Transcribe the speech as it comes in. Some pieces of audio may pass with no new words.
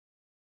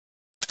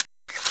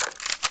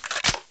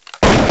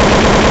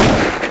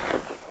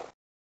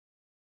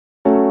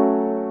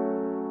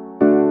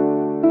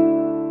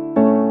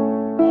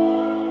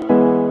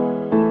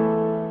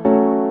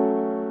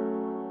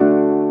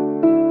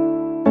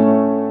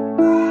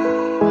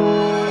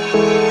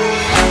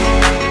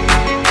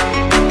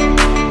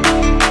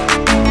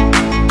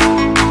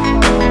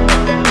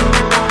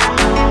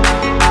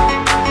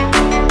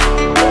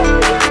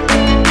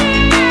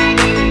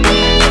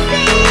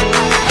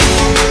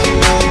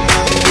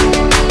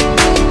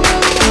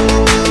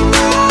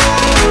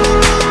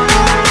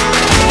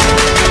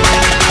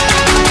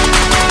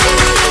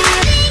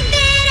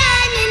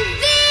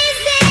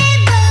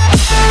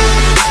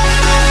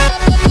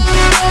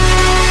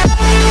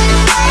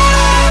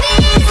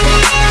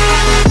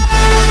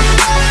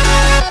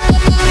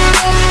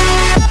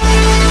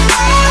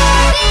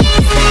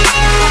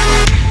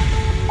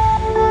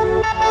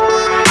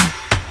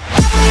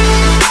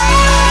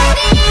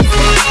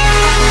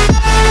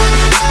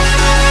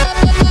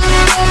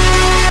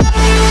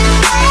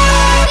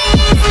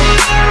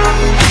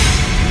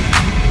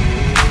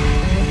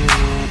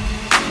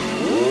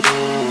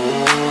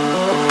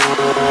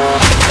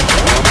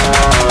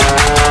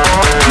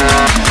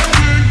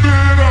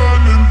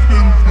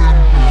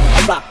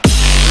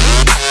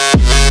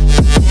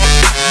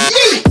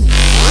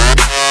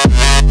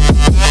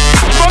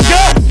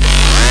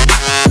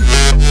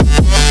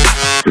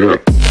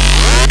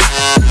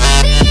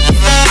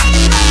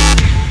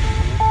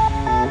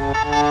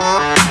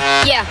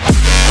Yeah.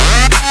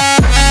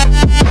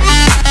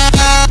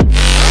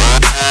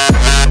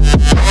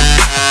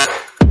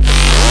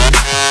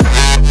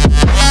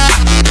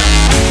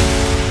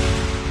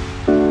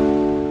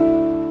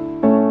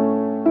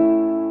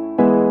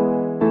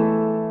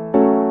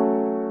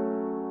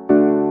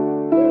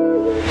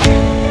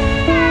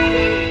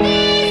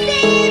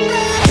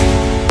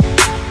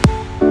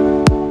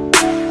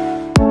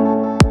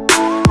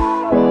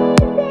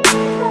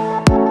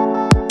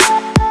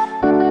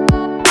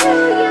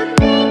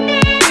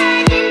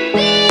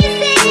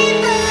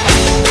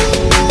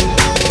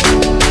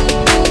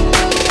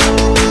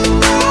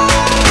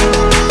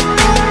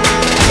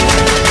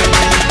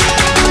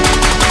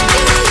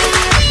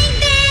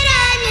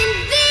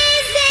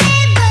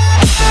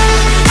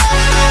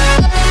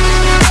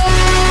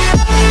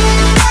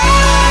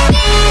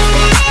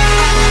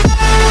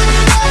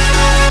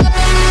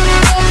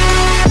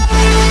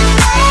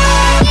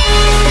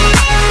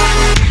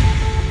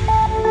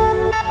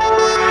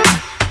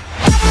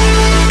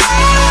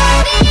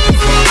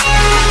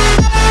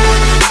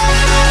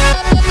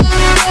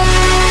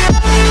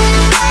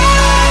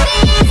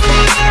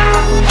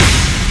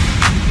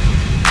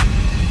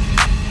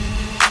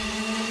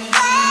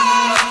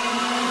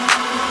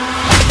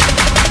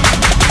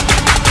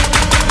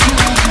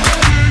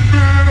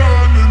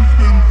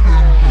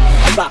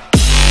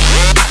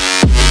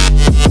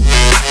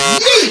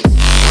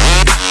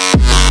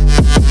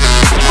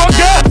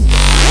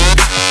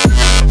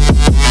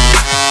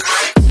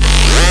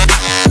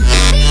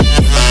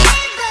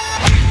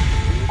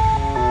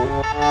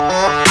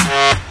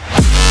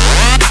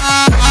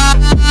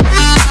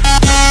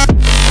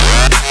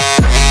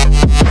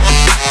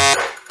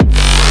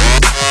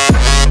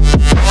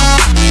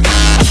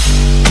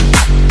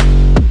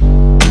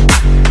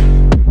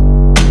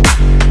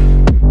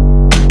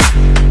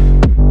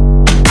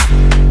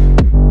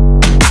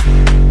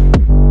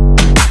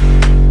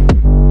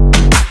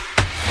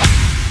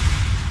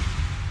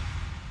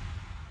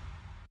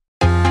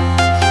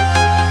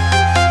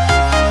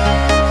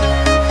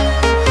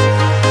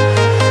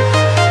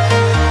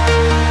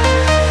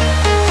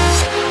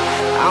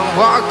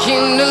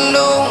 Walking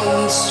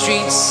alone, the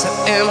streets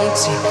are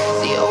empty.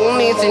 The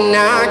only thing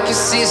I can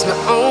see is my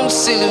own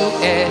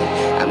silhouette.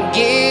 I'm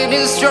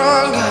getting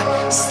stronger,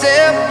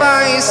 step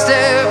by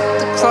step.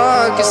 The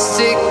clock is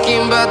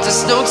ticking, but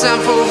there's no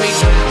time for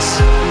regrets.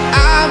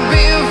 I've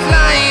been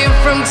flying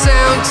from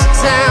town to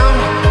town,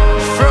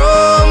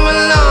 from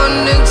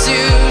London to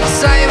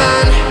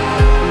Taiwan.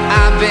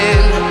 I've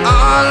been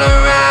all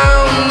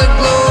around the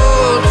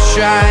globe,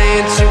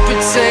 trying to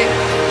protect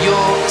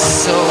your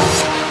soul.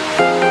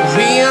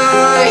 We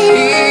are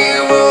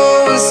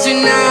heroes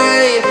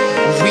tonight.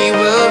 We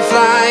will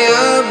fly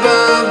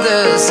above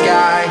the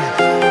sky.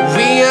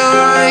 We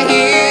are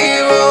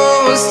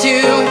heroes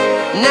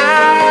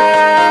tonight.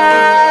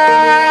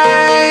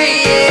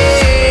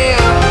 Yeah.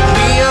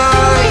 We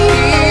are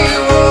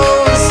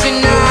heroes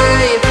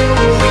tonight.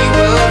 We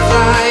will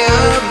fly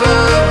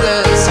above the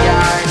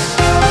sky.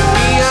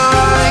 We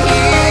are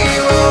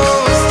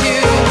heroes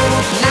tonight.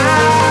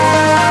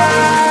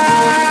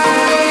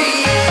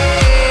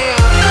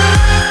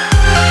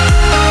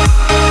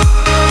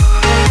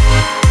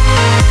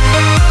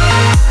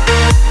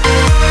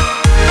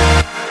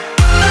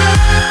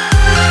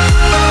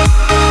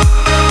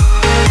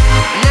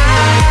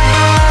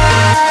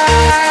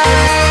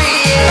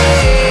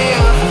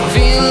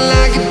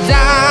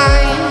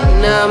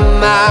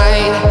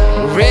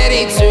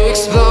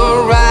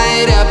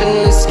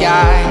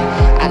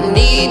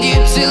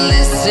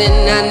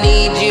 I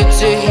need you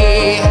to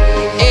hear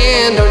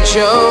and don't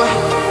show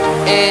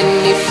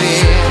any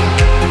fear.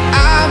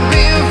 I've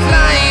been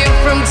flying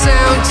from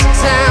town to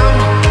town,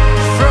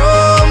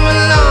 from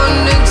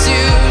London to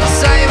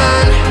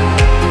Taiwan.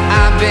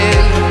 I've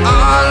been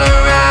all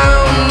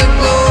around the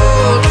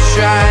globe,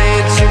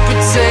 trying to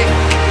protect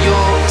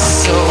your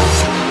soul.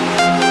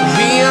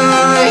 We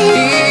are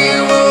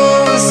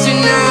heroes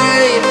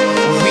tonight.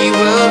 We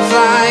will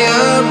fly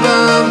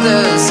above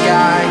the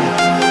sky.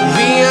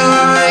 We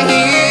are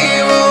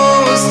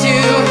heroes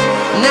tonight.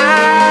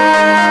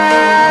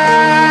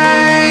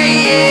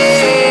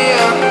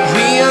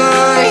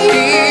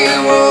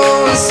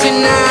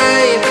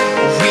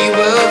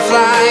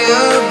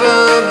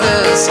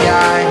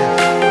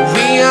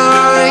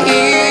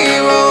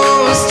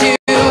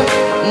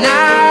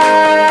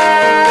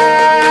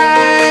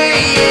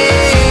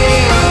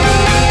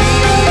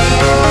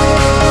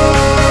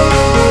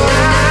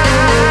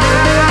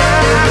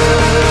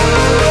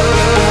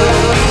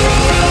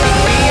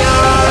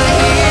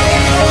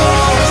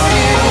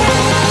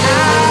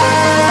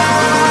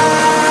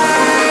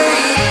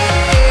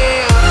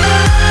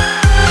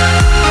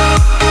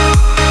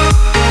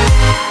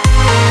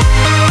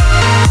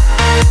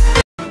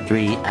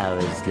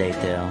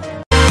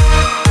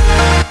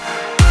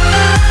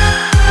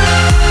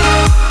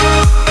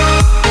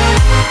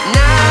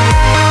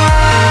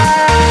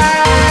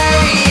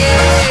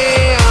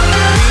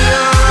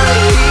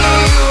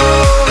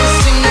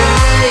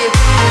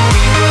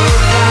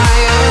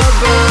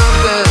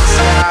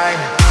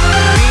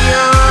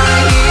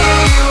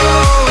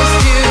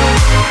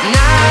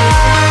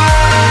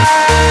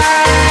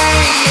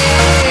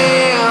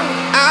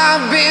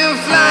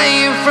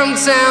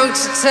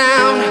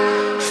 town,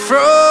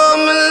 from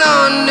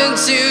London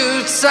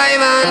to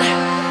Taiwan.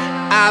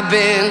 I've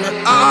been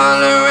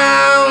all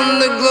around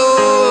the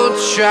globe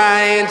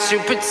trying to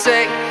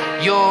protect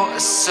your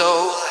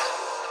soul.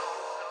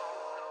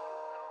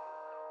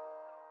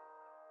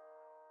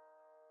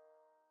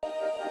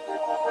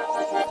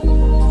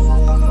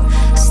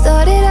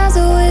 Started as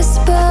a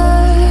whisper,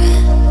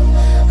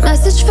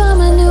 message from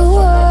a new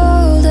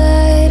world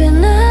I'd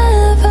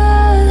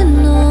never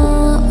known.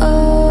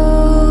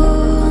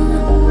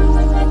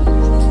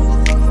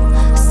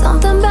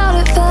 Something about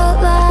it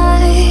felt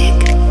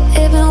like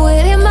it'd been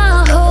waiting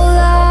my whole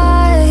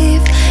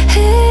life.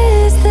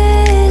 Is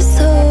this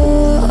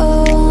home?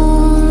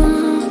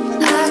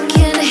 I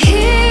can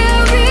hear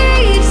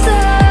each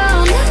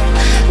sound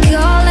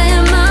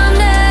calling my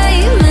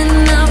name,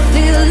 and I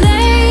feel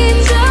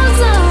angels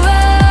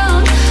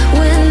around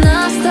when I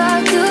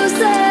start to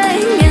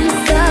sing. And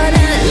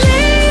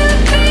suddenly it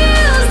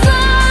feels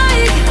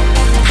like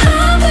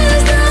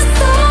heaven's not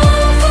so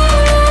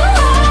far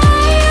away.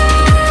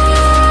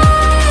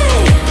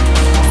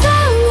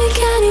 Tell me,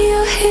 can you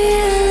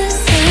hear the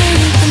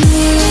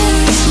symphony?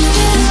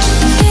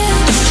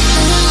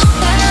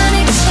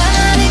 Panic,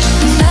 panic,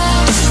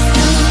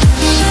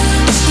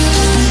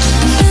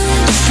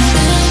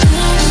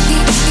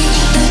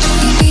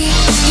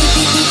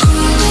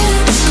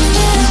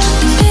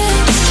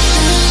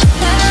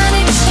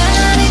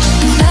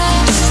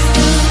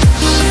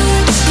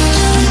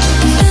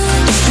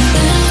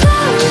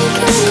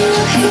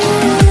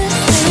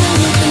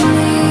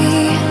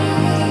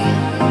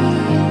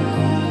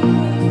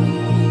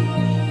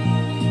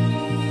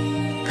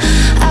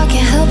 I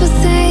can't help but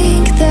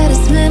think that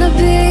it's meant to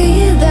be,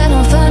 that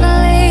I'm finally